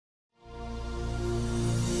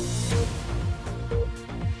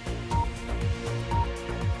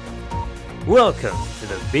Welcome to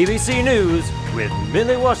the BBC News with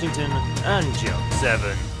Millie Washington and John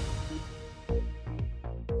Seven.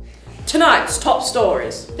 Tonight's top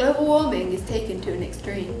stories. Global warming is taken to an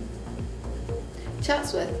extreme.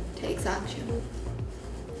 Chatsworth takes action.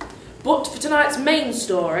 But for tonight's main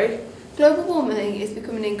story, Global warming is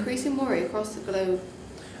becoming an increasing worry across the globe.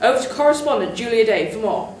 over to correspondent Julia Day for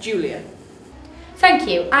more. Julia. Thank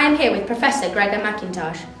you. I am here with Professor Gregor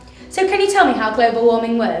McIntosh. So can you tell me how global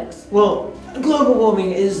warming works? Well, global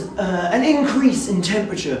warming is an increase in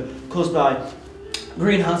temperature caused by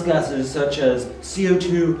greenhouse gases such as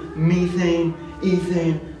CO2, methane,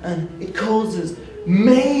 ethane, and it causes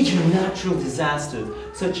major natural disasters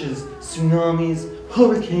such as tsunamis,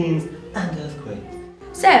 hurricanes, and earthquakes.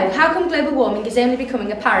 So, how come global warming is only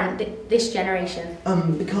becoming apparent this generation?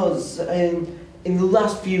 Because in the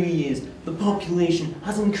last few years, the population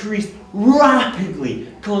has increased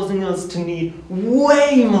rapidly, causing us to need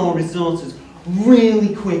way more resources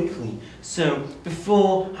really quickly. So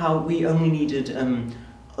before, how we only needed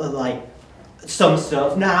like some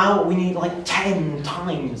stuff, now we need like 10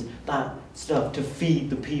 times that stuff to feed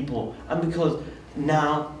the people. And because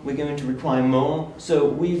now we're going to require more, so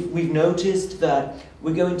we've noticed that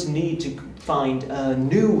we're going to need to find a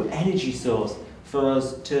new energy source for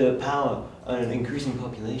us to power an increasing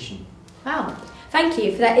population. Wow. Thank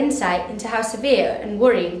you for that insight into how severe and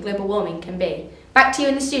worrying global warming can be. Back to you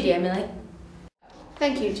in the studio, Millie.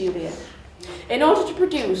 Thank you, Julia. In order to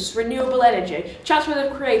produce renewable energy, Chatsworth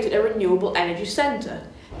have created a renewable energy centre.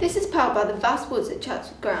 This is powered by the vast woods at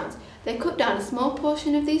Chatsworth grounds. They cut down a small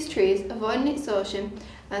portion of these trees, avoiding exhaustion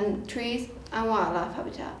and trees and wildlife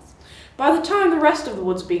habitats. By the time the rest of the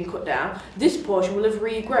woods are being cut down, this portion will have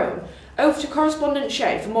regrown. Over to correspondent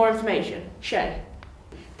Shay for more information. Shay.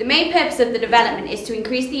 The main purpose of the development is to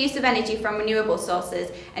increase the use of energy from renewable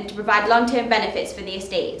sources and to provide long-term benefits for the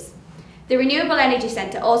estates. The Renewable Energy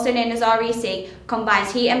Centre, also known as REC,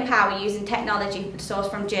 combines heat and power using technology sourced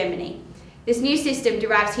from Germany. This new system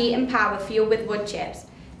derives heat and power fueled with wood chips.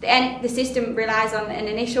 The system relies on an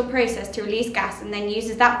initial process to release gas and then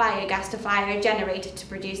uses that biogas to fire a generator to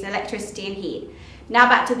produce electricity and heat. Now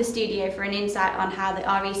back to the studio for an insight on how the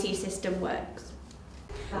REC system works.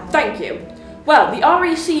 Thank you. Well, the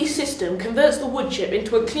REC system converts the wood chip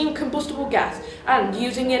into a clean combustible gas and,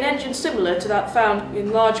 using an engine similar to that found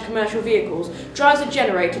in large commercial vehicles, drives a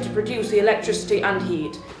generator to produce the electricity and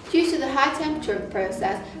heat. Due to the high temperature of the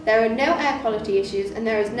process, there are no air quality issues and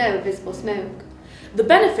there is no visible smoke. The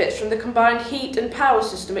benefits from the combined heat and power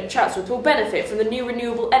system at Chatsworth will benefit from the new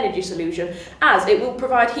renewable energy solution, as it will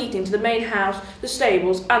provide heating to the main house, the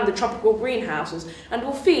stables and the tropical greenhouses, and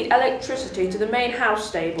will feed electricity to the main house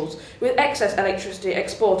stables, with excess electricity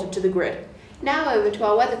exported to the grid. Now over to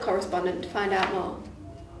our weather correspondent to find out more.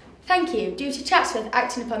 Thank you. Due to Chatsworth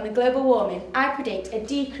acting upon the global warming, I predict a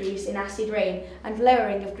decrease in acid rain and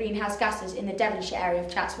lowering of greenhouse gases in the Devonshire area of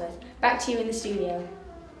Chatsworth. Back to you in the studio.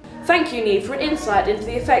 Thank you, Neve, for an insight into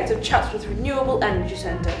the effects of Chatsworth Renewable Energy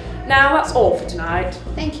Centre. Now that's all for tonight.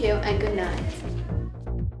 Thank you and good night.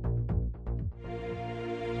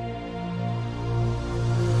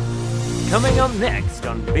 Coming up next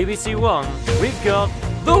on BBC One, we've got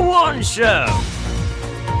The One Show.